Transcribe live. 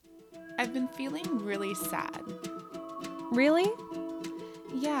I've been feeling really sad. Really?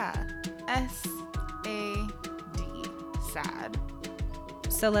 Yeah, S.A.D, sad.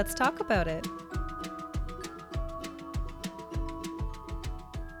 So let's talk about it.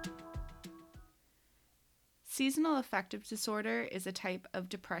 Seasonal affective disorder is a type of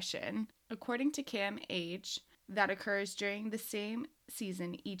depression, according to CAMH, that occurs during the same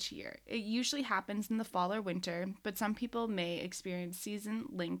season each year. It usually happens in the fall or winter, but some people may experience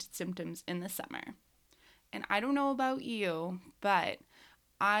season-linked symptoms in the summer. And I don't know about you, but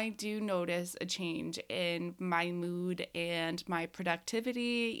I do notice a change in my mood and my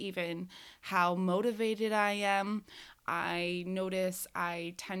productivity, even how motivated I am. I notice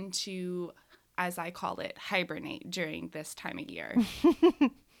I tend to, as I call it, hibernate during this time of year.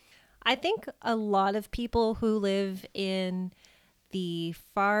 I think a lot of people who live in the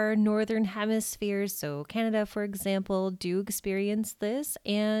far northern hemispheres, so Canada, for example, do experience this.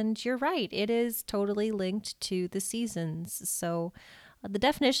 And you're right, it is totally linked to the seasons. So the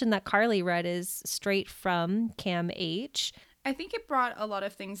definition that Carly read is straight from CAMH. I think it brought a lot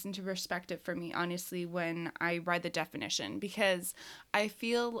of things into perspective for me, honestly, when I read the definition, because I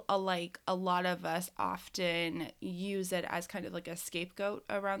feel like a lot of us often use it as kind of like a scapegoat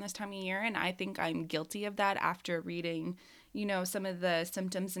around this time of year. And I think I'm guilty of that after reading, some of the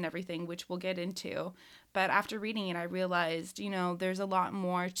symptoms and everything, which we'll get into. But after reading it, I realized, there's a lot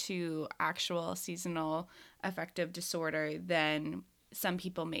more to actual seasonal affective disorder than some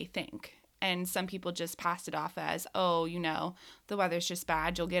people may think. And some people just pass it off as, oh, the weather's just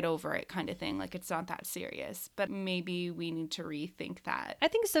bad, you'll get over it kind of thing. Like, it's not that serious. But maybe we need to rethink that. I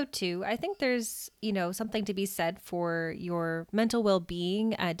think so too. I think there's, something to be said for your mental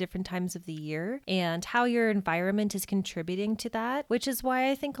well-being at different times of the year and how your environment is contributing to that, which is why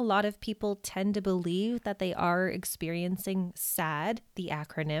I think a lot of people tend to believe that they are experiencing SAD, the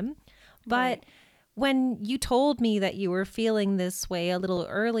acronym. But Right. When you told me that you were feeling this way a little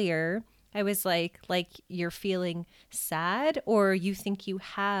earlier, I was like you're feeling sad or you think you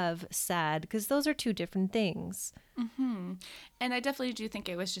have SAD, because those are two different things. Mm-hmm. And I definitely do think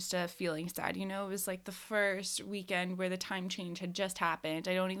it was just a feeling sad. It was like the first weekend where the time change had just happened.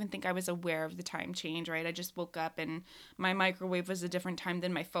 I don't even think I was aware of the time change, right? I just woke up and my microwave was a different time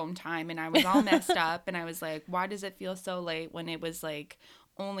than my phone time. And I was all messed up. And I was like, why does it feel so late when it was like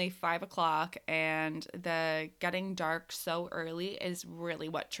only 5 o'clock, and the getting dark so early is really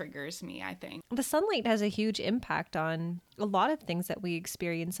what triggers me, I think. The sunlight has a huge impact on a lot of things that we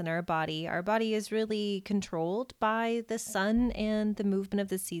experience in our body. Our body is really controlled by the sun and the movement of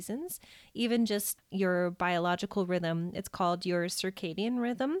the seasons, even just your biological rhythm. It's called your circadian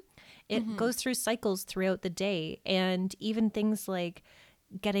rhythm. It goes through cycles throughout the day, and even things like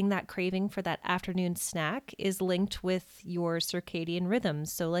getting that craving for that afternoon snack is linked with your circadian rhythm.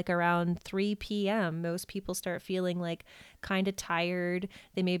 So like around 3 p.m., most people start feeling like kind of tired.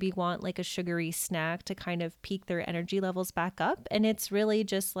 They maybe want like a sugary snack to kind of peak their energy levels back up. And it's really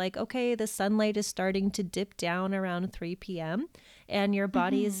just like, okay, the sunlight is starting to dip down around 3 p.m. and your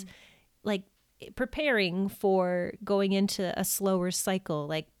body's like preparing for going into a slower cycle,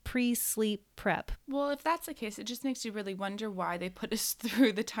 like pre-sleep prep. Well, if that's the case, it just makes you really wonder why they put us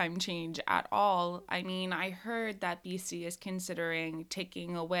through the time change at all. I mean, I heard that BC is considering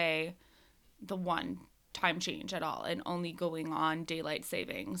taking away the one time change at all and only going on daylight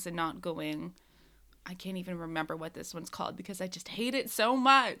savings and not going, I can't even remember what this one's called because I just hate it so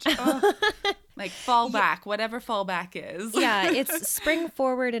much. Like fallback, whatever fallback is. Yeah, it's spring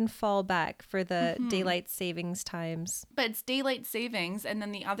forward and fall back for the daylight savings times. But it's daylight savings, and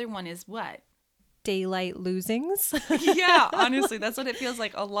then the other one is what? Daylight losings. Yeah, honestly, that's what it feels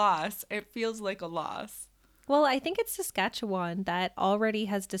like, a loss. It feels like a loss. Well, I think it's Saskatchewan that already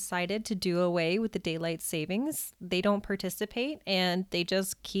has decided to do away with the daylight savings. They don't participate and they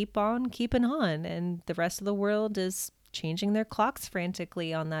just keep on keeping on. And the rest of the world is changing their clocks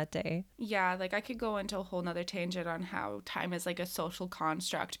frantically on that day. Yeah, like I could go into a whole nother tangent on how time is like a social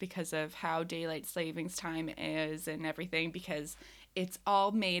construct because of how daylight savings time is and everything, because it's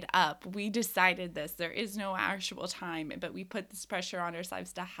all made up. We decided this. There is no actual time, but we put this pressure on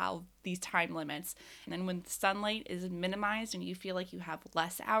ourselves to have these time limits. And then when the sunlight is minimized and you feel like you have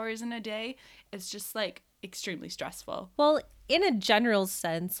less hours in a day, it's just like extremely stressful. Well, in a general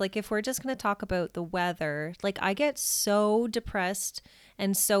sense, like if we're just going to talk about the weather, like I get so depressed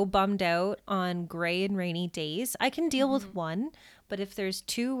and so bummed out on gray and rainy days. I can deal with one, but if there's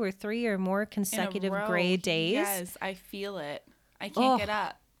 2 or 3 or more consecutive gray days, yes, I feel it. I can't get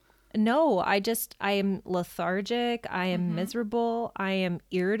up. No, I am lethargic. I am miserable. I am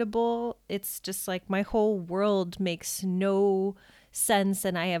irritable. It's just like my whole world makes no sense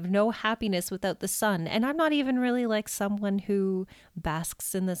and I have no happiness without the sun. And I'm not even really like someone who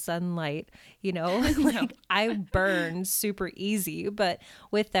basks in the sunlight, you know, No. like I burn super easy, but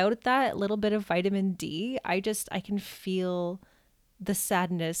without that little bit of vitamin D, I can feel the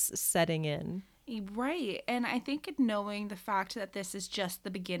sadness setting in. Right. And I think knowing the fact that this is just the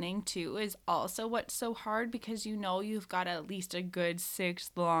beginning, too, is also what's so hard because you know you've got at least a good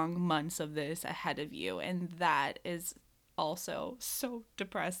 6 long months of this ahead of you. And that is also so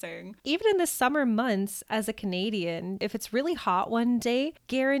depressing. Even in the summer months, as a Canadian, if it's really hot one day,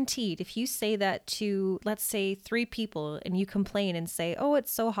 guaranteed, if you say that to, let's say, 3 people and you complain and say, oh,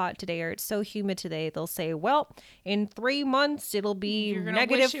 it's so hot today or it's so humid today, they'll say, well, in 3 months, it'll be You're going to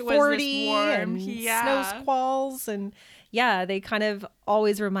negative wish it was this 40 warm. and snow Yeah. squalls. And yeah, they kind of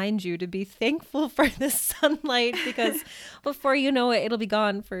always remind you to be thankful for the sunlight because before you know it, it'll be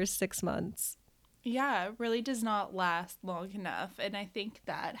gone for 6 months. Yeah, it really does not last long enough. And I think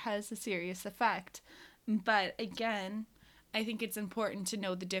that has a serious effect. But again, I think it's important to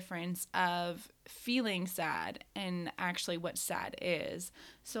know the difference of feeling sad and actually what sad is.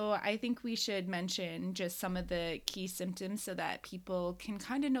 So I think we should mention just some of the key symptoms so that people can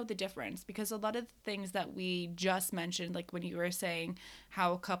kind of know the difference because a lot of the things that we just mentioned, like when you were saying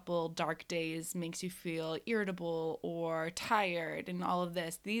how a couple dark days makes you feel irritable or tired and all of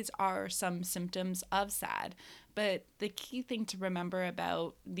this, these are some symptoms of sad. But the key thing to remember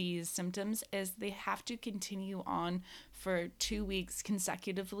about these symptoms is they have to continue on for 2 weeks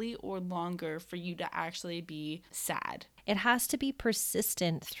consecutively or longer for you to actually be sad. It has to be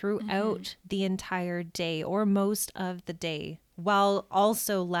persistent throughout the entire day or most of the day, while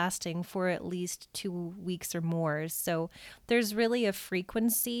also lasting for at least 2 weeks or more. So there's really a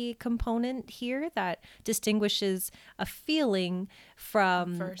frequency component here that distinguishes a feeling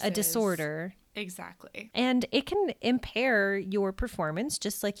from a Versus disorder. exactly. And it can impair your performance,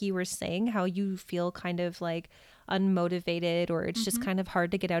 just like you were saying, how you feel kind of like unmotivated or it's just kind of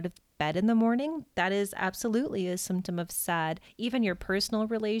hard to get out of bed in the morning. That is absolutely a symptom of SAD. Even your personal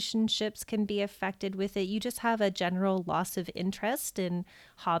relationships can be affected with it. You just have a general loss of interest in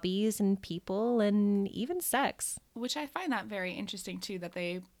hobbies and people and even sex. Which I find that very interesting too that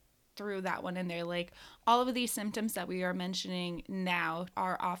they threw that one in there. Like all of these symptoms that we are mentioning now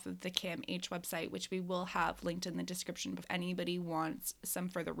are off of the CAMH website, which we will have linked in the description if anybody wants some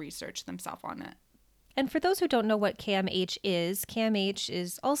further research themselves on it. And for those who don't know what CAMH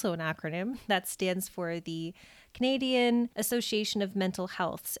is also an acronym that stands for the Canadian Association of Mental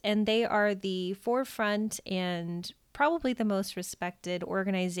Healths. And they are the forefront and probably the most respected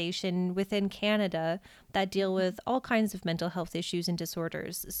organization within Canada that deal with all kinds of mental health issues and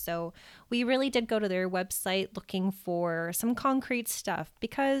disorders. So we really did go to their website looking for some concrete stuff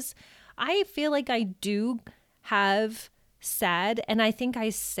because I feel like I do have SAD, and I think I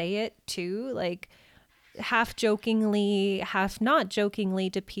say it too, like half jokingly, half not jokingly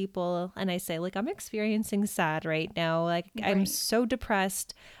to people. And I say, like, I'm experiencing SAD right now. Like, I'm Right. so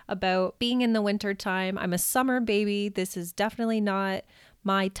depressed about being in the winter time. I'm a summer baby. This is definitely not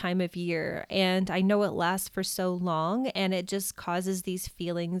my time of year. And I know it lasts for so long and it just causes these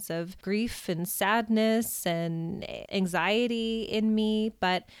feelings of grief and sadness and anxiety in me.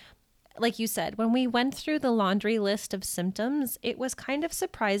 But like you said, when we went through the laundry list of symptoms, it was kind of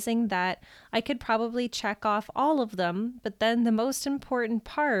surprising that I could probably check off all of them. But then the most important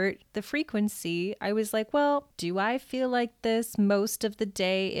part, the frequency, I was like, well, do I feel like this most of the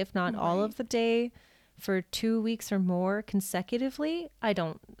day, if not all Right. of the day, for 2 weeks or more consecutively? I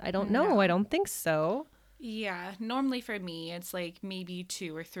don't know. I No. don't think so. Yeah, normally for me it's like maybe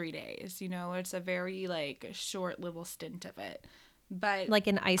 2 or 3 days, it's a very like short little stint of it. But Like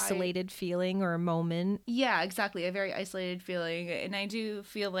an I isolated feeling or a moment. yeah, exactly, a very isolated feeling, and I do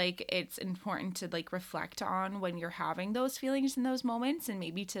feel like it's important to like reflect on when you're having those feelings in those moments and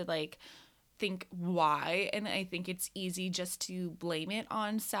maybe to like think why. And I think it's easy just to blame it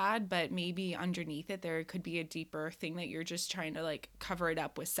on sad, but maybe underneath it there could be a deeper thing that you're just trying to like cover it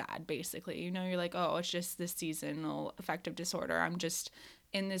up with sad, basically. You're like, oh, it's just this seasonal affective disorder, I'm just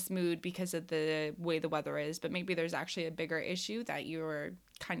in this mood because of the way the weather is, but maybe there's actually a bigger issue that you're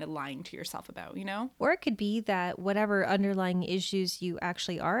kind of lying to yourself about. Or it could be that whatever underlying issues you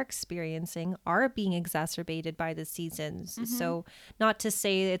actually are experiencing are being exacerbated by the seasons. So, not to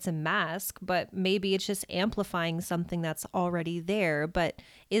say it's a mask, but maybe it's just amplifying something that's already there, but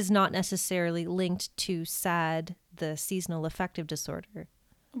is not necessarily linked to SAD, the seasonal affective disorder,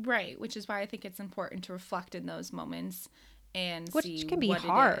 Right, which is why I think it's important to reflect in those moments and which see can be what it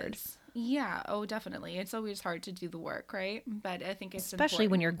hard, is. Yeah, oh, definitely. It's always hard to do the work, right? But I think it's especially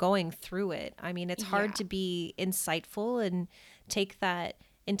when important. you're going through it. I mean, it's hard Yeah. to be insightful and take that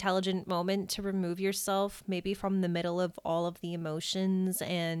intelligent moment to remove yourself maybe from the middle of all of the emotions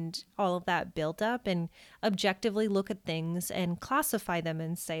and all of that buildup and objectively look at things and classify them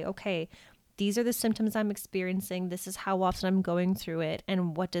and say, okay, these are the symptoms I'm experiencing. This is how often I'm going through it.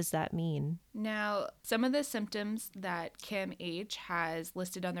 And what does that mean? Now, some of the symptoms that CAMH has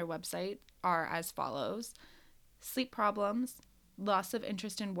listed on their website are as follows: sleep problems, loss of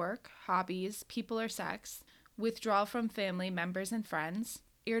interest in work, hobbies, people, or sex, withdrawal from family members and friends,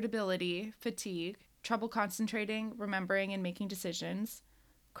 irritability, fatigue, trouble concentrating, remembering, and making decisions,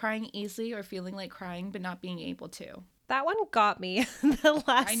 crying easily or feeling like crying but not being able to. That one got me. The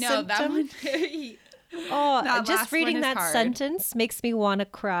last I know symptom. that one. Oh, That just last one reading is that hard. sentence makes me want to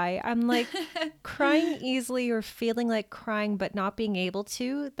cry. I'm like, crying easily or feeling like crying but not being able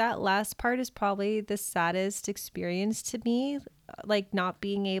to. That last part is probably the saddest experience to me, like not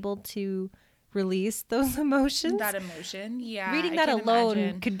being able to release those emotions. That emotion, yeah, Reading I that can alone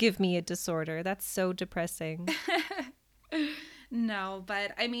imagine. could give me a disorder. That's so depressing. No,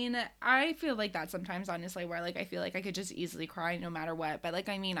 but I mean, I feel like that sometimes, honestly, where like I feel like I could just easily cry no matter what. But like,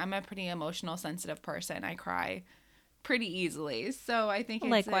 I mean, I'm a pretty emotional, sensitive person. I cry pretty easily. So I think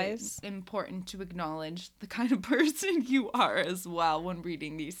it's Likewise. important to acknowledge the kind of person you are as well when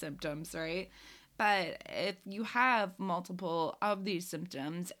reading these symptoms, right? But if you have multiple of these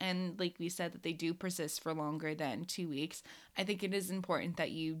symptoms, and like we said, that they do persist for longer than 2 weeks, I think it is important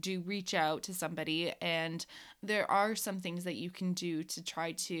that you do reach out to somebody. And there are some things that you can do to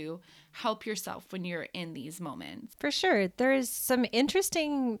try to help yourself when you're in these moments. For sure. There's some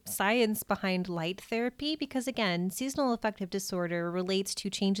interesting science behind light therapy because, again, seasonal affective disorder relates to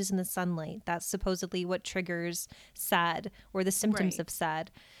changes in the sunlight. That's supposedly what triggers SAD or the symptoms Right. of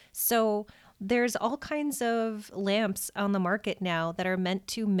SAD. So there's all kinds of lamps on the market now that are meant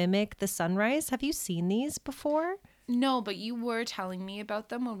to mimic the sunrise. Have you seen these before? No, but you were telling me about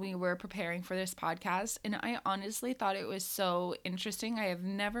them when we were preparing for this podcast, and I honestly thought it was so interesting. I have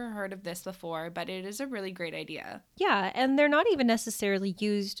never heard of this before, but it is a really great idea. Yeah, and they're not even necessarily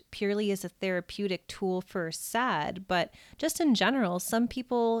used purely as a therapeutic tool for SAD, but just in general, some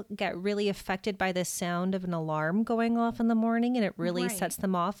people get really affected by the sound of an alarm going off in the morning and it really Right. sets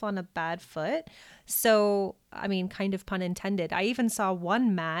them off on a bad foot. So, I mean, kind of pun intended. I even saw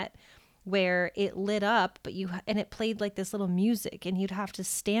one mat where it lit up and it played like this little music and you'd have to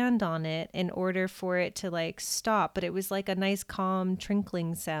stand on it in order for it to like stop, but it was like a nice calm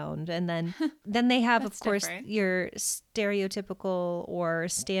trinkling sound. And then they have, of That's course, different. your stereotypical or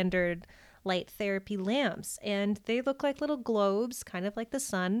standard light therapy lamps, and they look like little globes, kind of like the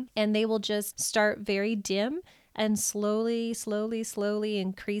sun, and they will just start very dim and slowly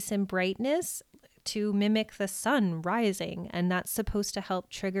increase in brightness to mimic the sun rising. And that's supposed to help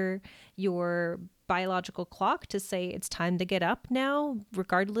trigger your biological clock to say it's time to get up now,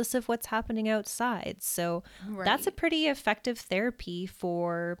 regardless of what's happening outside. So that's a Right. pretty effective therapy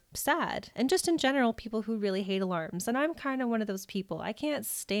for SAD and just in general, people who really hate alarms. And I'm kind of one of those people. I can't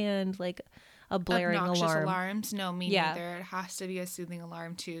stand like a blaring Obnoxious alarm. alarms? No, me Yeah. neither. It has to be a soothing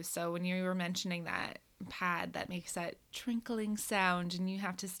alarm, too. So when you were mentioning that pad that makes that trinkling sound and you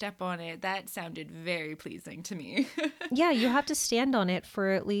have to step on it, that sounded very pleasing to me. Yeah, you have to stand on it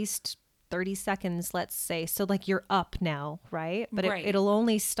for at least 30 seconds, let's say. So, like, you're up now, right? But Right. it'll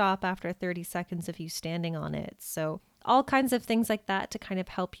only stop after 30 seconds of you standing on it. So, all kinds of things like that to kind of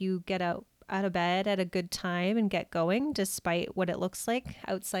help you get out of bed at a good time and get going despite what it looks like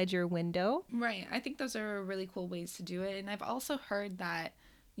outside your window. Right. I think those are really cool ways to do it. And I've also heard that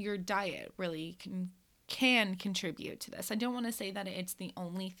your diet really can contribute to this. I don't want to say that it's the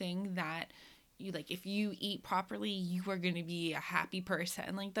only thing that you like. If you eat properly, you are going to be a happy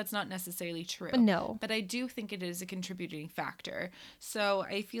person. Like, that's not necessarily But true. no. But I do think it is a contributing factor. So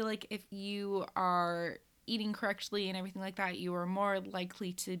I feel like if you are eating correctly and everything like that, you are more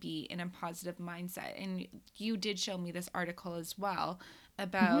likely to be in a positive mindset. And you did show me this article as well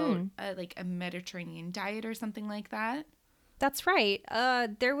about Mhm. like a Mediterranean diet or something like that. That's right.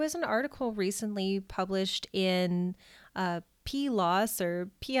 There was an article recently published in PLOS or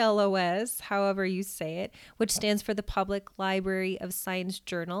PLOS, however you say it, which stands for the Public Library of Science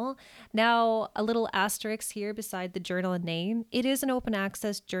Journal. Now, a little asterisk here beside the journal name. It is an open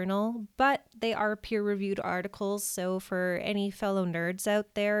access journal, but they are peer reviewed articles. So, for any fellow nerds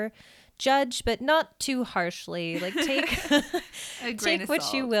out there, judge, but not too harshly. Like, take A grain take of what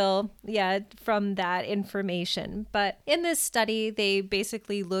you salt. will, yeah, from that information. But in this study, they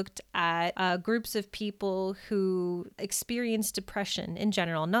basically looked at groups of people who experienced depression in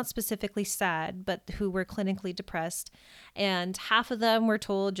general, not specifically SAD, but who were clinically depressed. And half of them were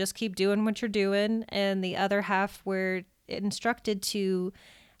told, just keep doing what you're doing. And the other half were instructed to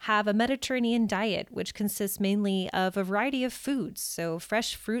have a Mediterranean diet, which consists mainly of a variety of foods. So,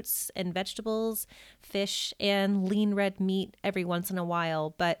 fresh fruits and vegetables, fish, and lean red meat every once in a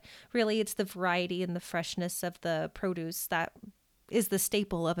while. But really, it's the variety and the freshness of the produce that is the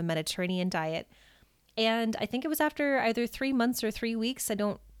staple of a Mediterranean diet. And I think it was after either 3 months or 3 weeks. I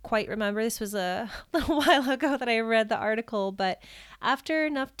don't quite remember. This was a little while ago that I read the article, but after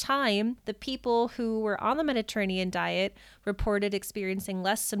enough time, the people who were on the Mediterranean diet reported experiencing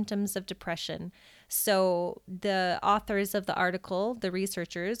less symptoms of depression. So the authors of the article, the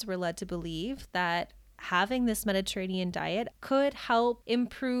researchers, were led to believe that having this Mediterranean diet could help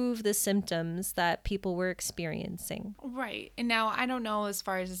improve the symptoms that people were experiencing. Right. And now I don't know as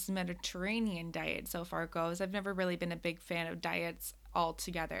far as this Mediterranean diet so far goes. I've never really been a big fan of diets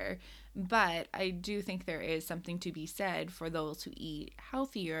altogether, but I do think there is something to be said for those who eat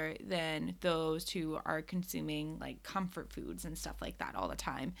healthier than those who are consuming like comfort foods and stuff like that all the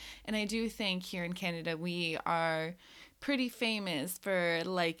time. And I do think here in Canada we are pretty famous for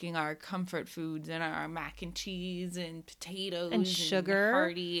liking our comfort foods and our mac and cheese and potatoes And sugar.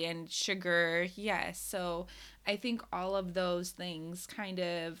 hearty and sugar. Yes. So I think all of those things kind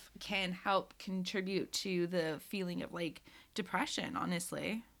of can help contribute to the feeling of like depression,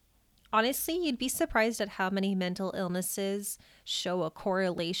 honestly. Honestly, you'd be surprised at how many mental illnesses show a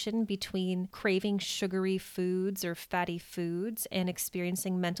correlation between craving sugary foods or fatty foods and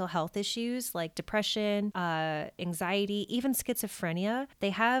experiencing mental health issues like depression, anxiety, even schizophrenia.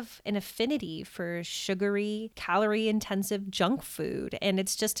 They have an affinity for sugary, calorie intensive junk food. And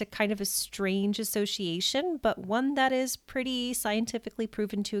it's just a kind of a strange association, but one that is pretty scientifically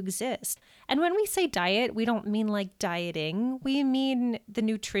proven to exist. And when we say diet, we don't mean like dieting, we mean the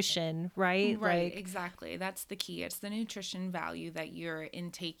nutrition, right? Right, Like, exactly. That's the key. It's the nutrition value that you're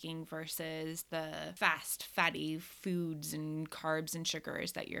intaking versus the fast, fatty foods and carbs and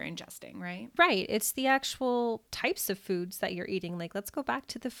sugars that you're ingesting, right? right. It's the actual types of foods that you're eating. Like, let's go back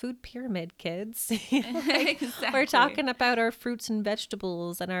to the food pyramid, kids. Like, we're Exactly. talking about our fruits and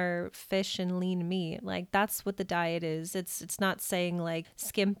vegetables and our fish and lean meat. Like, that's what the diet is. It's not saying like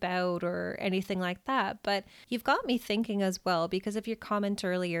skimp out or anything like that. But you've got me thinking as well, because of your comment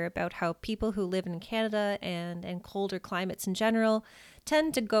earlier about how people who live in Canada and colder climates in general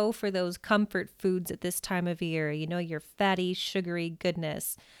tend to go for those comfort foods at this time of year, you know, your fatty, sugary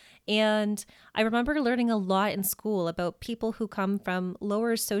goodness. And I remember learning a lot in school about people who come from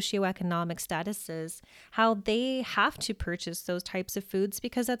lower socioeconomic statuses, how they have to purchase those types of foods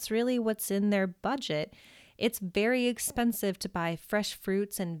because that's really what's in their budget. It's very expensive to buy fresh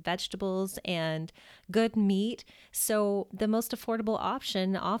fruits and vegetables and good meat. So, the most affordable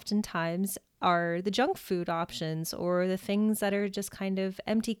option oftentimes are the junk food options or the things that are just kind of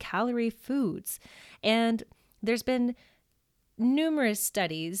empty calorie foods. And there's been numerous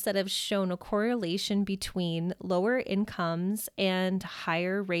studies that have shown a correlation between lower incomes and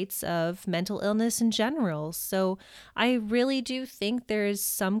higher rates of mental illness in general. So I really do think there's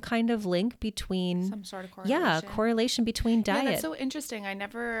some kind of link between, Some sort of yeah, correlation. correlation between Yeah, diet. that's so interesting. I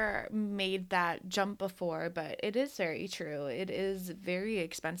never made that jump before, but it is very true. It is very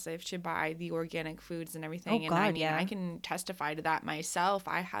expensive to buy the organic foods and everything. Oh, And I God, mean, yeah. I can testify to that myself.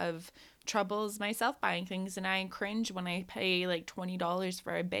 I have troubles myself buying things, and I cringe when I pay like $20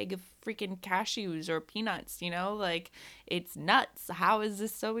 for a bag of freaking cashews or peanuts, you know? Like, it's nuts. How is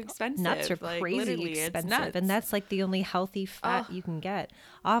this so expensive? Nuts are Like, crazy literally, it's expensive, nuts. and that's like the only healthy fat Oh, you can get.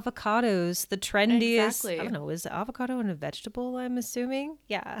 Avocados, the trendiest, I exactly. don't know, is avocado a vegetable, I'm assuming?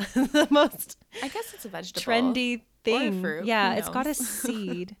 Yeah, the most I guess it's a vegetable trendy or a thing. fruit. Who Yeah, it's got a knows?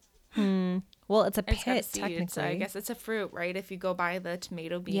 seed. Well, it's a It's got a pit seed, so I technically. guess it's a fruit, right? If you go by the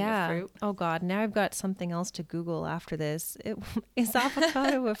tomato being a Yeah. fruit. Oh God, now I've got something else to Google after this. Is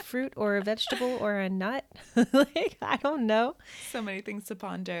avocado a fruit or a vegetable or a nut? Like, I don't know. So many things to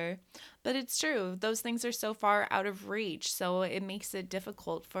ponder. But it's true. Those things are so far out of reach, so it makes it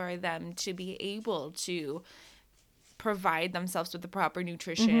difficult for them to be able to provide themselves with the proper Mm-hmm.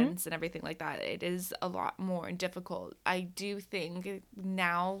 nutritions and everything like that. It is a lot more difficult. I do think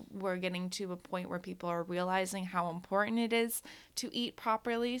now we're getting to a point where people are realizing how important it is to eat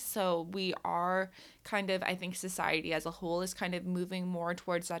properly. So we are kind of, I think society as a whole is kind of moving more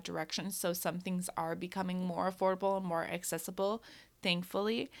towards that direction. So some things are becoming more affordable and more accessible,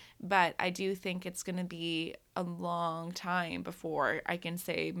 thankfully. But I do think it's going to be a long time before I can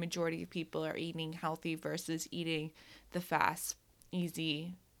say majority of people are eating healthy versus eating the fast,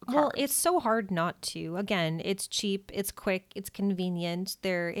 easy Well, it's carbs. so hard not to. Again, it's cheap, it's quick, it's convenient.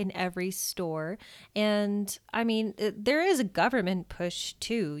 They're in every store. And I mean, there is a government push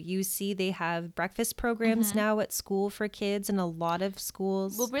too. You see, they have breakfast programs Hmm. now at school for kids in a lot of Well,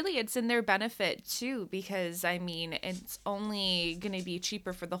 schools. really, it's in their benefit too, because I mean, it's only going to be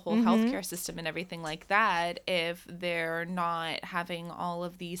cheaper for the whole Mm-hmm. healthcare system and everything like that if they're not having all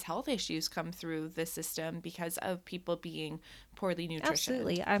of these health issues come through the system because of people being poorly nutritioned.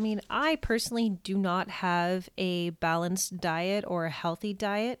 Absolutely. I mean, I personally do not have a balanced diet or a healthy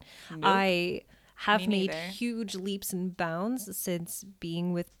diet. Nope, I me have made neither. huge leaps and bounds since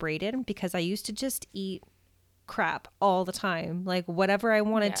being with Braden because I used to just eat crap all the time, like whatever I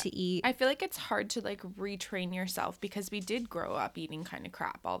wanted Yeah. to eat. I feel like it's hard to like retrain yourself because we did grow up eating kind of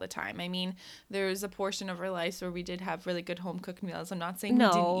crap all the time. I mean, there was a portion of our lives where we did have really good home cooked meals. I'm not saying we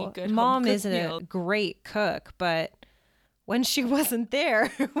didn't eat No, good home mom cooked isn't a meals. great cook, but when she wasn't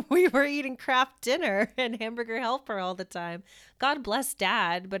there, we were eating Kraft dinner and hamburger helper all the time. God bless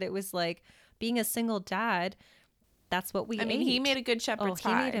dad, but it was like being a single dad, that's what we I mean, he made ate. a good Oh, shepherd's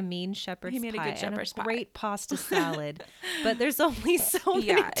he made a pie. mean He shepherd's made a pie good and a shepherd's pie. great pasta salad. But there's only so many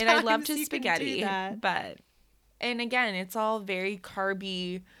Yeah, and I loved times his you can do spaghetti, that. but and again, it's all very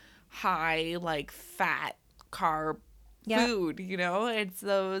carby, high, like fat carb Yeah. food, you know? It's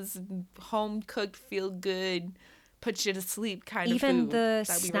those home cooked, feel good, put you to sleep kind of Even food the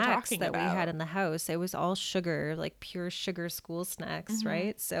that we were snacks talking that we had about. in the house, it was all sugar, like pure sugar school snacks, Hmm.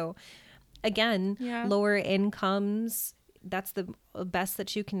 right? So again, Yeah. lower incomes, that's the best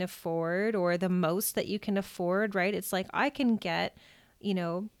that you can afford or the most that you can afford, right? It's like I can get,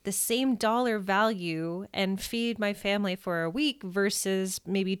 the same dollar value and feed my family for a week versus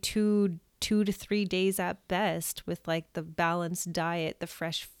maybe 2 to 3 days at best with like the balanced diet, the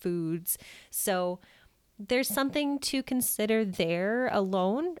fresh foods. So there's something to consider there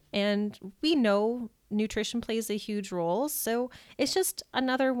alone. And we know nutrition plays a huge role. So it's just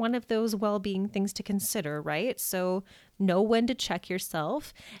another one of those well being things to consider, right? So know when to check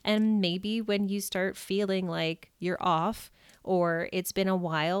yourself. And maybe when you start feeling like you're off, or it's been a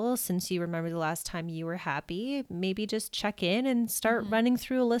while since you remember the last time you were happy, maybe just check in and start Hmm. running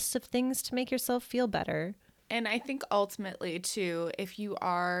through a list of things to make yourself feel better. And I think ultimately, too, if you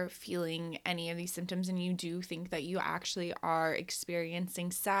are feeling any of these symptoms and you do think that you actually are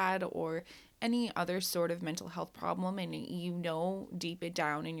experiencing SAD or any other sort of mental health problem, and you know deep it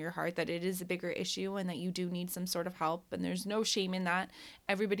down in your heart that it is a bigger issue and that you do need some sort of help, and there's no shame in that.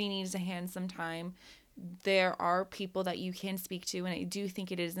 Everybody needs a hand sometime. There are people that you can speak to, and I do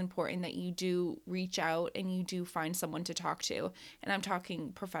think it is important that you do reach out and you do find someone to talk to. And I'm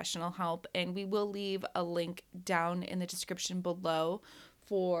talking professional help, and we will leave a link down in the description below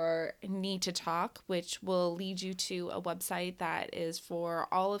for Need to Talk, which will lead you to a website that is for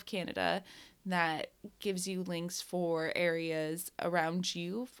all of Canada that gives you links for areas around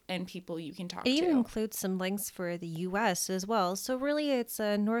you and people you can It talk even to. includes some links for the US as well. So, really, it's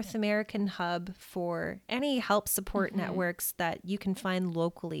a North American hub for any help support Hmm. networks that you can find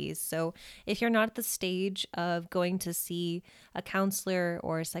locally. So, if you're not at the stage of going to see a counselor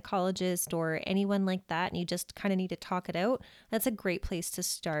or a psychologist or anyone like that, and you just kind of need to talk it out, that's a great place to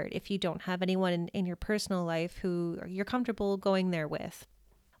start if you don't have anyone in your personal life who you're comfortable going there with.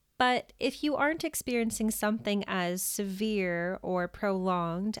 But if you aren't experiencing something as severe or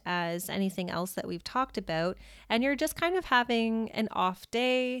prolonged as anything else that we've talked about, and you're just kind of having an off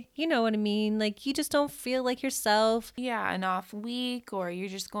day, you know what I mean? Like you just don't feel like yourself. Yeah, an off week, or you're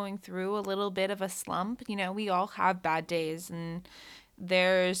just going through a little bit of a slump. You know, we all have bad days, and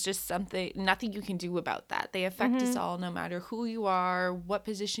there's just nothing you can do about that. They affect us Hmm. all, no matter who you are, what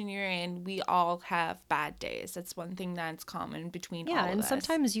position you're in. We all have bad days. That's one thing that's common between Yeah, all of and us.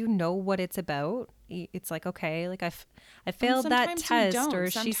 sometimes you know what it's about. It's like, okay, like I And failed that sometimes you test, don't. or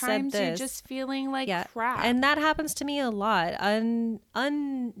she said Sometimes you're this. just feeling like Yeah, crap. and that happens to me a lot.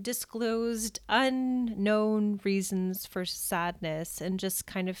 Undisclosed, unknown reasons for sadness and just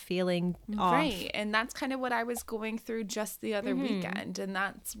kind of feeling off. Right. And that's kind of what I was going through just the other Hmm. weekend. And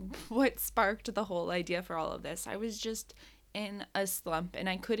that's what sparked the whole idea for all of this. I was just in a slump and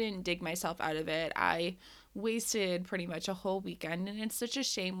I couldn't dig myself out of it. I wasted pretty much a whole weekend. And it's such a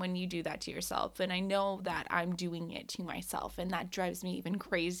shame when you do that to yourself. And I know that I'm doing it to myself. And that drives me even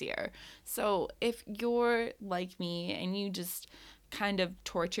crazier. So if you're like me and you just kind of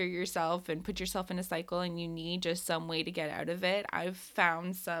torture yourself and put yourself in a cycle and you need just some way to get out of it, I've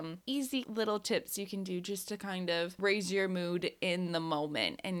found some easy little tips you can do just to kind of raise your mood in the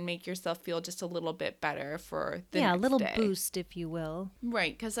moment and make yourself feel just a little bit better for the Yeah, a next little day. boost, if you will.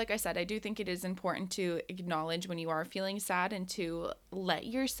 Right, because like I said, I do think it is important to acknowledge when you are feeling sad and to let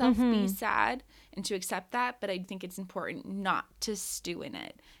yourself be sad and to accept that. But I think it's important not to stew in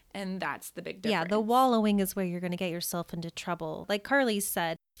it. And that's the big Yeah, difference. the wallowing is where you're going to get yourself into trouble. Like Carly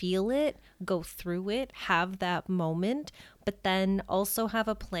said, feel it, go through it, have that moment, but then also have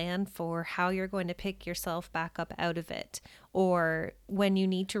a plan for how you're going to pick yourself back up out of it. Or when you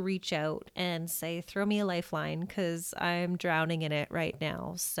need to reach out and say, throw me a lifeline because I'm drowning in it right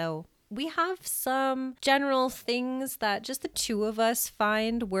now. So we have some general things that just the two of us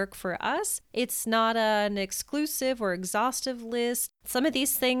find work for us. It's not an exclusive or exhaustive list. Some of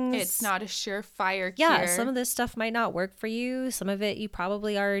these things, it's not a surefire cure. yeah, some of this stuff might not work for you. Some of it you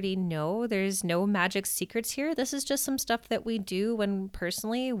probably already know. There's no magic secrets here. This is just some stuff that we do when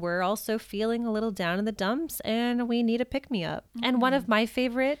personally we're also feeling a little down in the dumps and we need a pick me up. And one of my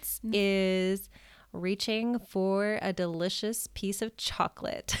favorites is reaching for a delicious piece of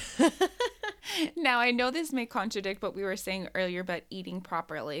chocolate. Now, I know this may contradict what we were saying earlier about eating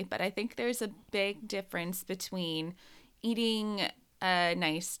properly, but I think there's a big difference between eating a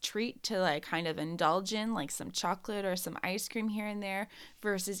nice treat to like kind of indulge in, like some chocolate or some ice cream here and there,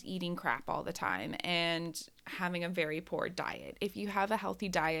 versus eating crap all the time and having a very poor diet. If you have a healthy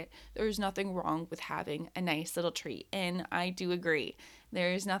diet, there's nothing wrong with having a nice little treat. And I do agree.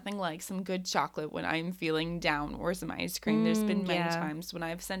 There's nothing like some good chocolate when I'm feeling down or some ice cream. There's been many times when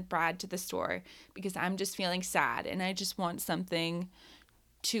I've sent Brad to the store because I'm just feeling sad and I just want something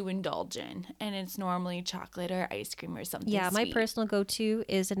to indulge in, and it's normally chocolate or ice cream or something my sweet. personal go-to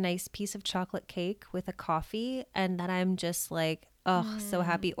is a nice piece of chocolate cake with a coffee, and then I'm just like, oh, so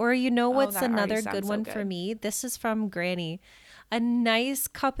happy. Or you know what's that already another sounds good so one for good. me? This is from Granny. A nice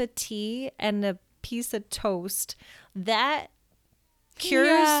cup of tea and a piece of toast. That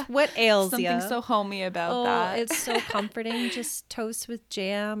cures what ails you. Something so homey about that. It's so comforting. Just toast with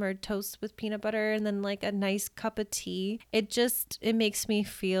jam or toast with peanut butter and then like a nice cup of tea. It makes me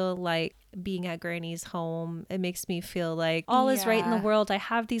feel like being at Granny's home. It makes me feel like all is right in the world. I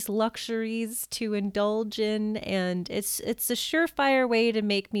have these luxuries to indulge in, and it's a surefire way to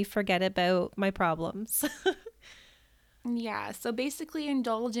make me forget about my problems. Yeah, so basically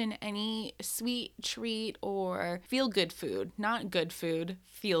indulge in any sweet treat or feel good food, not good food,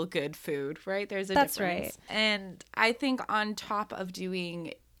 feel good food, right? There's a That's difference. right. And I think on top of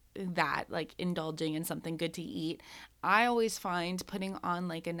doing that, like indulging in something good to eat, I always find putting on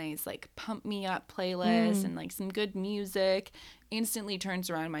like a nice like pump me up playlist and like some good music instantly turns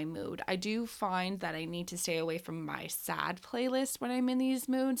around my mood. I do find that I need to stay away from my sad playlist when I'm in these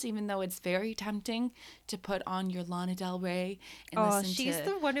moods, even though it's very tempting to put on your Lana Del Rey and listen she's to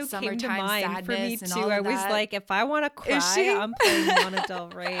the one who came to Summertime mind for me Sadness and too. all I of was that. like, if I want to cry, I'm playing Lana Del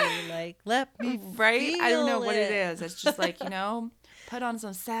Rey. Like, let me Right? I don't know feel what it it. is. It's just like, put on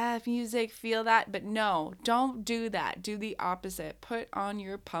some sad music, feel that. But no, don't do that. Do the opposite. Put on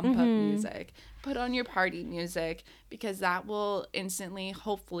your pump up music. Put on your party music, because that will instantly,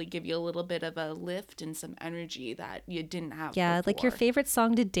 hopefully, give you a little bit of a lift and some energy that you didn't have before. Like your favorite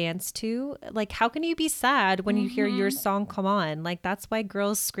song to dance to. Like, how can you be sad when you hear your song come on? Like, that's why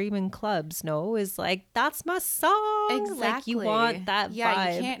girls scream in clubs, no? Is like, that's my song. Exactly. Like, you want that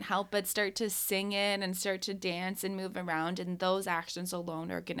vibe. You can't help but start to sing it and start to dance and move around, and those actions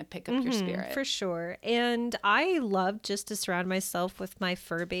alone are going to pick up your spirit. For sure. And I love just to surround myself with my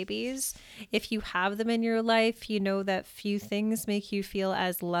fur babies. If you have them in your life, you know that few things make you feel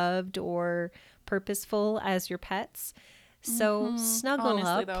as loved or purposeful as your pets. So snuggle Honestly,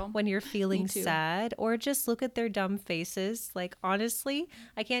 up though, when you're feeling too. sad, or just look at their dumb faces. Like, honestly,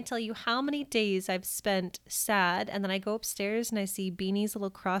 I can't tell you how many days I've spent sad, and then I go upstairs and I see Beanie's little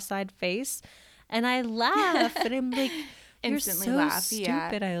cross-eyed face and I laugh and I'm like, you're Instantly so laugh,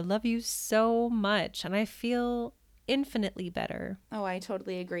 stupid. I love you so much. And I feel infinitely better. Oh, I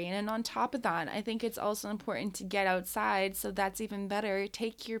totally agree. And on top of that, I think it's also important to get outside. So that's even better.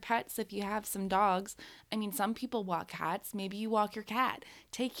 Take your pets if you have some dogs. I mean, some people walk cats. Maybe you walk your cat.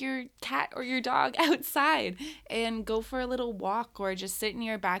 Take your cat or your dog outside and go for a little walk, or just sit in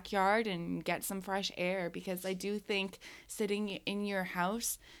your backyard and get some fresh air. Because I do think sitting in your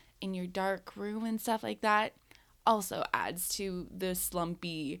house, in your dark room and stuff like that, also adds to the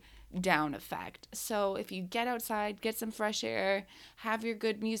slumpy down effect. So if you get outside, get some fresh air, have your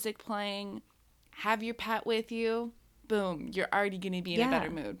good music playing, have your pet with you, Boom, you're already going to be in a Yeah. better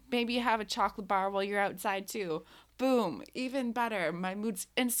mood. Maybe you have a chocolate bar while you're outside too. Boom, even better. My mood's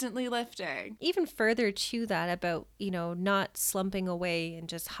instantly lifting. Even further to that about, not slumping away and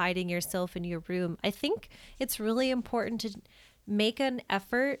just hiding yourself in your room, I think it's really important to make an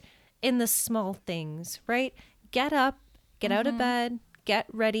effort in the small things, right? Get up, get out of bed, get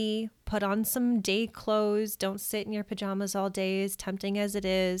ready, put on some day clothes. Don't sit in your pajamas all day, as tempting as it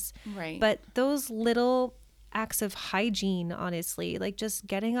is. Right. But those little acts of hygiene, honestly, like just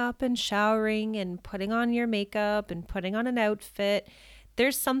getting up and showering and putting on your makeup and putting on an outfit,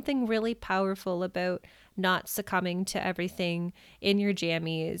 there's something really powerful about not succumbing to everything in your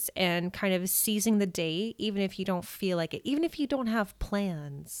jammies and kind of seizing the day, even if you don't feel like it, even if you don't have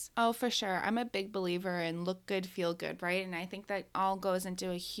plans. Oh, for sure. I'm a big believer in look good, feel good, right? And I think that all goes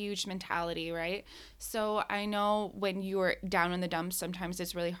into a huge mentality, right? So I know when you're down in the dumps, sometimes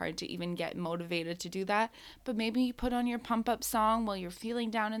it's really hard to even get motivated to do that. But maybe you put on your pump up song while you're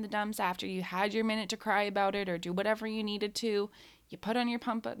feeling down in the dumps after you had your minute to cry about it or do whatever you needed to. You put on your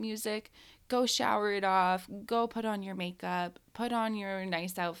pump up music, go shower it off, go put on your makeup, put on your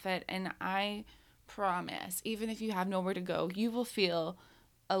nice outfit, and I promise, even if you have nowhere to go, you will feel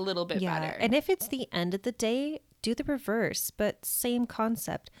a little bit Yeah. better. And if it's the end of the day, do the reverse, but same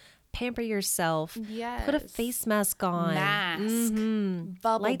concept. Pamper yourself. Put a Yes. face mask on. Mask,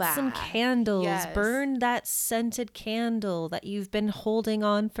 bubble Light some bath. candles. Yes. Burn that scented candle that you've been holding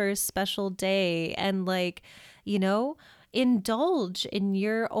on for a special day. And, like, you know, indulge in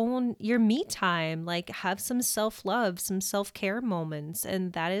your me time. Like, have some self-love, some self-care moments.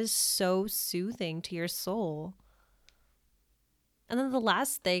 And that is so soothing to your soul. And then the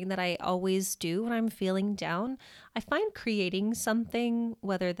last thing that I always do when I'm feeling down, I find creating something,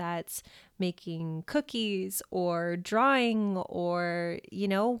 whether that's making cookies or drawing or,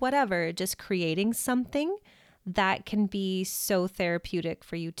 whatever, just creating something that can be so therapeutic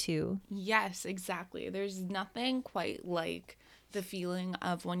for you too. Yes, exactly. There's nothing quite like the feeling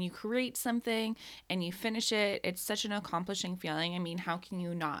of when you create something and you finish it. It's such an accomplishing feeling. I mean, how can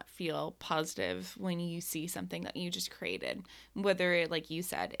you not feel positive when you see something that you just created? Whether it, like you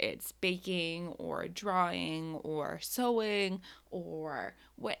said, it's baking or drawing or sewing or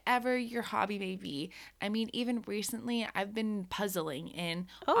whatever your hobby may be. I mean, even recently I've been puzzling, and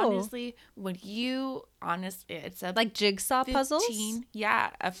Oh, honestly, when you honestly, it's a like jigsaw puzzles?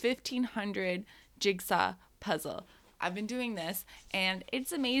 1500 jigsaw puzzle. I've been doing this and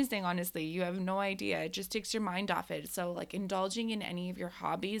it's amazing, honestly. You have no idea. It just takes your mind off it. So, like, indulging in any of your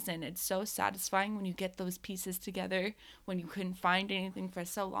hobbies, and it's so satisfying when you get those pieces together when you couldn't find anything for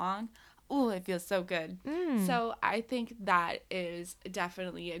so long. Oh, it feels so good. So I think that is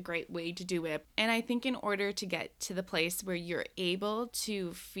definitely a great way to do it. And I think in order to get to the place where you're able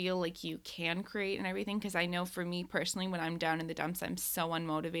to feel like you can create and everything, because I know for me personally, when I'm down in the dumps, I'm so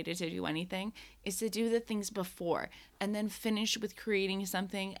unmotivated to do anything, is to do the things before and then finish with creating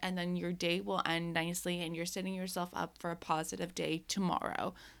something, and then your day will end nicely and you're setting yourself up for a positive day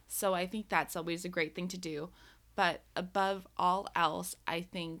tomorrow. So I think that's always a great thing to do. But above all else, I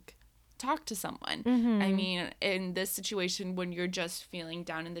think talk to someone. I Mm-hmm. mean, in this situation, when you're just feeling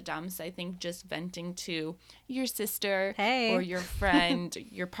down in the dumps, I think just venting to your sister or Hey, your friend,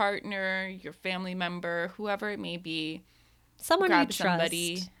 your partner, your family member, whoever it may be, someone you grab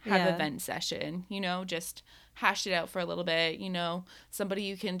somebody, trust. have a Yeah. vent session, just hash it out for a little bit, somebody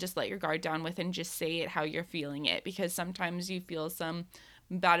you can just let your guard down with and just say it how you're feeling it, because sometimes you feel some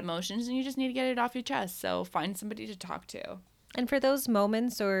bad emotions and you just need to get it off your chest. So find somebody to talk to. And for those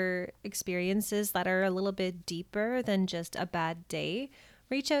moments or experiences that are a little bit deeper than just a bad day,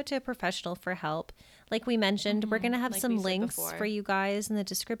 reach out to a professional for help. Like we mentioned, we're going to have Like we some said links for before. you guys in the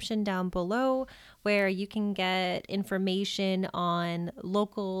description down below where you can get information on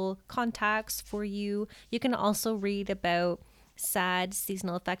local contacts for you. You can also read about SAD,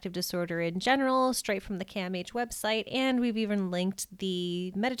 seasonal affective disorder in general, straight from the CAMH website. And we've even linked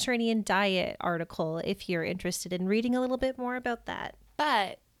the Mediterranean diet article if you're interested in reading a little bit more about that.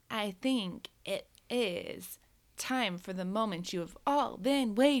 But I think it is time for the moment you have all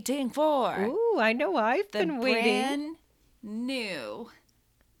been waiting for. Ooh, I know I've The been waiting. brand new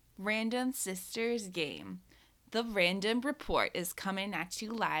Random Sisters game. The Random Report is coming at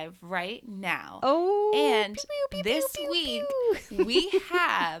you live right now. Oh, And pew, pew, pew, pew, this pew, week pew. we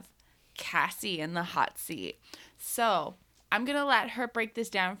have Cassie in the hot seat. So I'm going to let her break this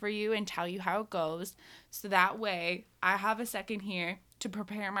down for you and tell you how it goes. So that way I have a second here to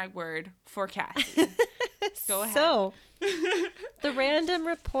prepare my word for Cassie. Go ahead. So, The random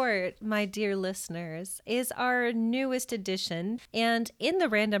report, my dear listeners, is our newest edition. And in the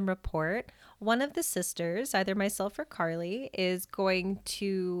random report, one of the sisters, either myself or Carly, is going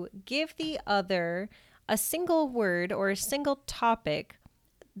to give the other a single word or a single topic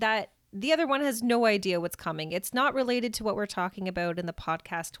that the other one has no idea what's coming. It's not related to what we're talking about in the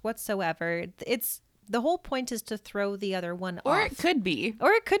podcast whatsoever. It's the whole point is to throw the other one Or off. it could be.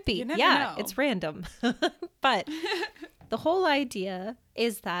 Or it could be. You never Yeah, know. it's random. But the whole idea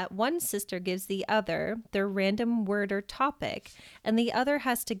is that one sister gives the other their random word or topic, and the other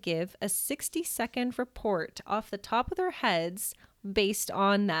has to give a 60-second report off the top of their heads based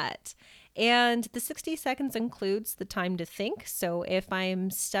on that. And the 60 seconds includes the time to think. So if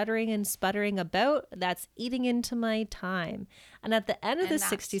I'm stuttering and sputtering about, that's eating into my time. And at the end of the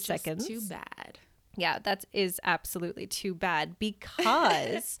 60 seconds, too bad. yeah, that is absolutely too bad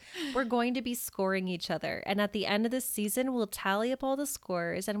because we're going to be scoring each other. And at the end of the season, we'll tally up all the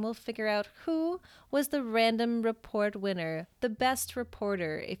scores and we'll figure out who was the random report winner, the best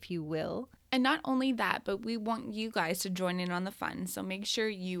reporter, if you will. And not only that, but we want you guys to join in on the fun. So make sure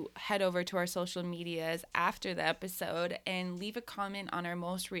you head over to our social medias after the episode and leave a comment on our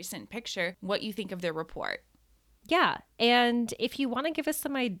most recent picture what you think of the report. Yeah, and if you want to give us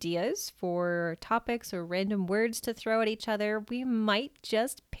some ideas for topics or random words to throw at each other, we might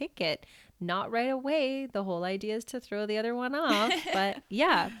just pick it. Not right away. The whole idea is to throw the other one off. But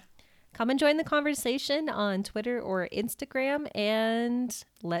yeah, come and join the conversation on Twitter or Instagram, and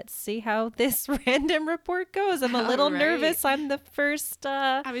let's see how this random report goes. I'm a little nervous. I'm the first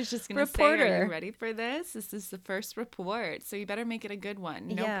I was just going to say, reporter. are you ready for this? This is the first report, so you better make it a good one.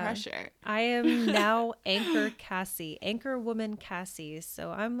 No pressure. I am now Anchor Cassie, Anchor Woman Cassie,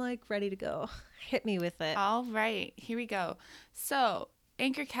 so I'm like ready to go. Hit me with it. All right, here we go. So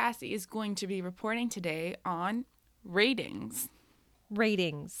Anchor Cassie is going to be reporting today on ratings.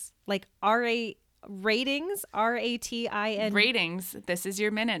 Ratings, like ratings, RATIN. Ratings. This is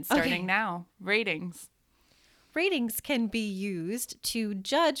your minute starting now. Ratings. Ratings can be used to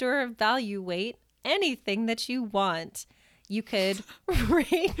judge or evaluate anything that you want. You could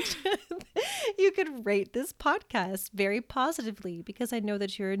rate this podcast very positively because I know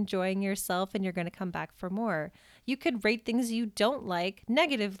that you're enjoying yourself and you're going to come back for more. You could rate things you don't like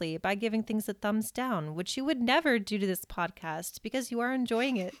negatively by giving things a thumbs down, which you would never do to this podcast because you are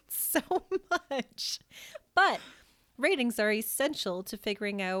enjoying it so much. But ratings are essential to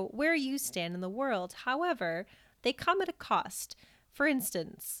figuring out where you stand in the world. However, they come at a cost. For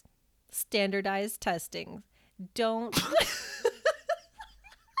instance, standardized testing. Don't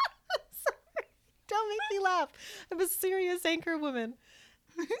Don't make me laugh. I'm a serious anchor woman.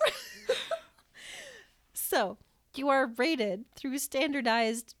 So, you are rated through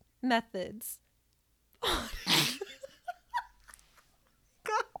standardized methods. God.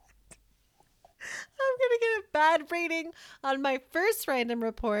 I'm going to get a bad rating on my first random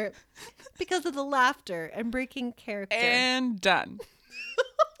report because of the laughter and breaking character. And done.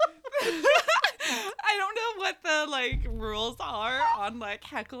 I don't know what the rules are on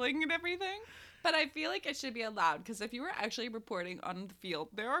heckling and everything, but I feel like it should be allowed because if you were actually reporting on the field,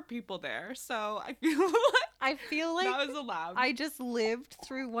 there are people there. So I feel like that was allowed. I just lived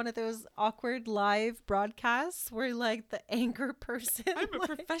through one of those awkward live broadcasts where the anchor person. I'm a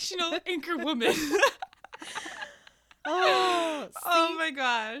professional anchor woman. Oh my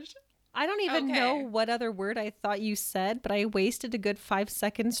gosh. I don't even know what other word I thought you said, but I wasted a good 5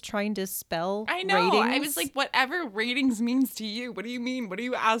 seconds trying to spell I know. ratings. I was like, whatever ratings means to you. What do you mean? What are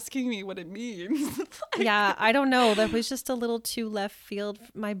you asking me what it means? Yeah, I don't know. That was just a little too left field.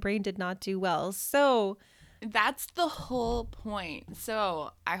 My brain did not do well. So that's the whole point.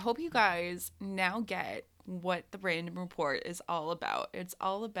 So I hope you guys now get what the random report is all about. It's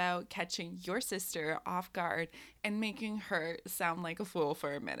all about catching your sister off guard and making her sound like a fool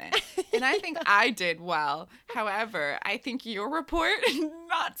for a minute. And I think I did well. However, I think your report,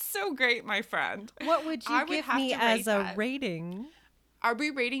 not so great, my friend. What would you give me as a rating? Are we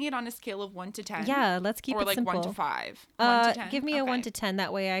rating it on a scale of 1 to 10? Yeah, let's keep it simple. Or 1 to 5? 1 to 10? Give me a 1 to 10.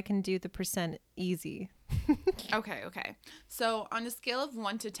 That way I can do the percent easy. Okay. So on a scale of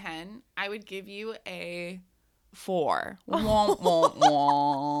 1 to 10, I would give you a 4. Womp, womp,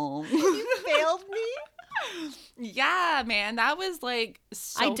 womp. You failed me? Yeah, man. That was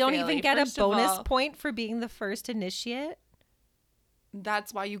so I don't even get First a bonus point for being the first initiate.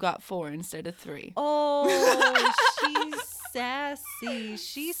 That's why you got 4 instead of 3. Oh, she's sassy.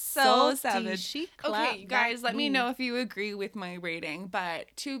 She's so savage. She okay, you guys, let me know if you agree with my rating. But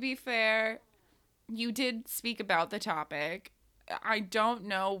to be fair, you did speak about the topic. I don't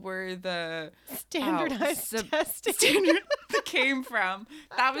know where the Standardized testing standard came from.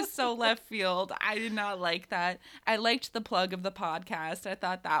 That was so left field. I did not like that. I liked the plug of the podcast. I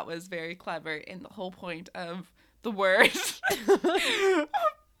thought that was very clever in the whole point of the word.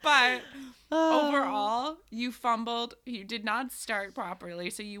 But overall, you fumbled. You did not start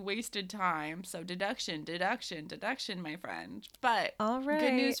properly, so you wasted time. So deduction, my friend. But All right.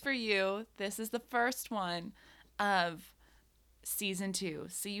 good news for you. This is the first one of season 2,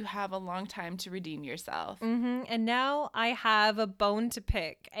 so you have a long time to redeem yourself. And now I have a bone to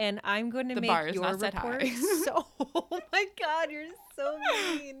pick, and I'm going to The make bar is your not set report. high. So, oh my God, you're so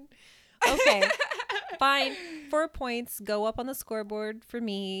mean. Okay, fine. 4 points go up on the scoreboard for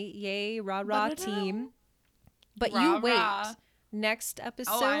me. Yay, rah rah team. But you wait. Rah. Next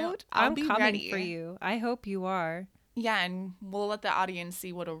episode, I'll I'm be coming ready. for you. I hope you are. Yeah, and we'll let the audience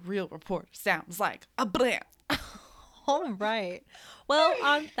see what a real report sounds like. A blam. All right. Well,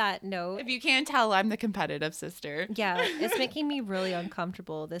 on that note, If you can't tell, I'm the competitive sister. yeah, it's making me really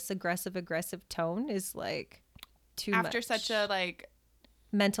uncomfortable. This aggressive tone is like too much. After such a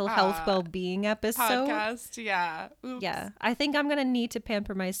mental health well-being episode. podcast, yeah. Oops. Yeah, I think I'm gonna need to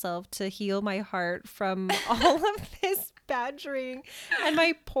pamper myself to heal my heart from all of this badgering and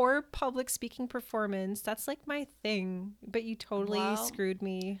my poor public speaking performance. That's like my thing, but you totally screwed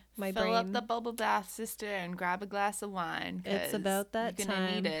me. My Fill brain. up the bubble bath, sister, and grab a glass of wine. It's about that you're gonna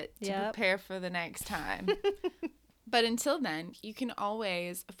time. need it to prepare for the next time. But until then, you can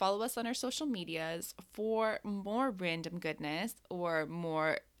always follow us on our social medias for more random goodness or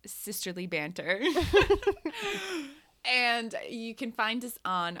more sisterly banter. And you can find us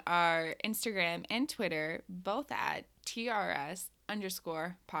on our Instagram and Twitter, both at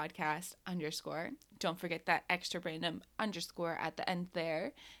TRS_podcast_. Don't forget that extra random underscore at the end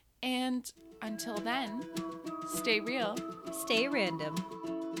there. And until then, stay real. Stay random.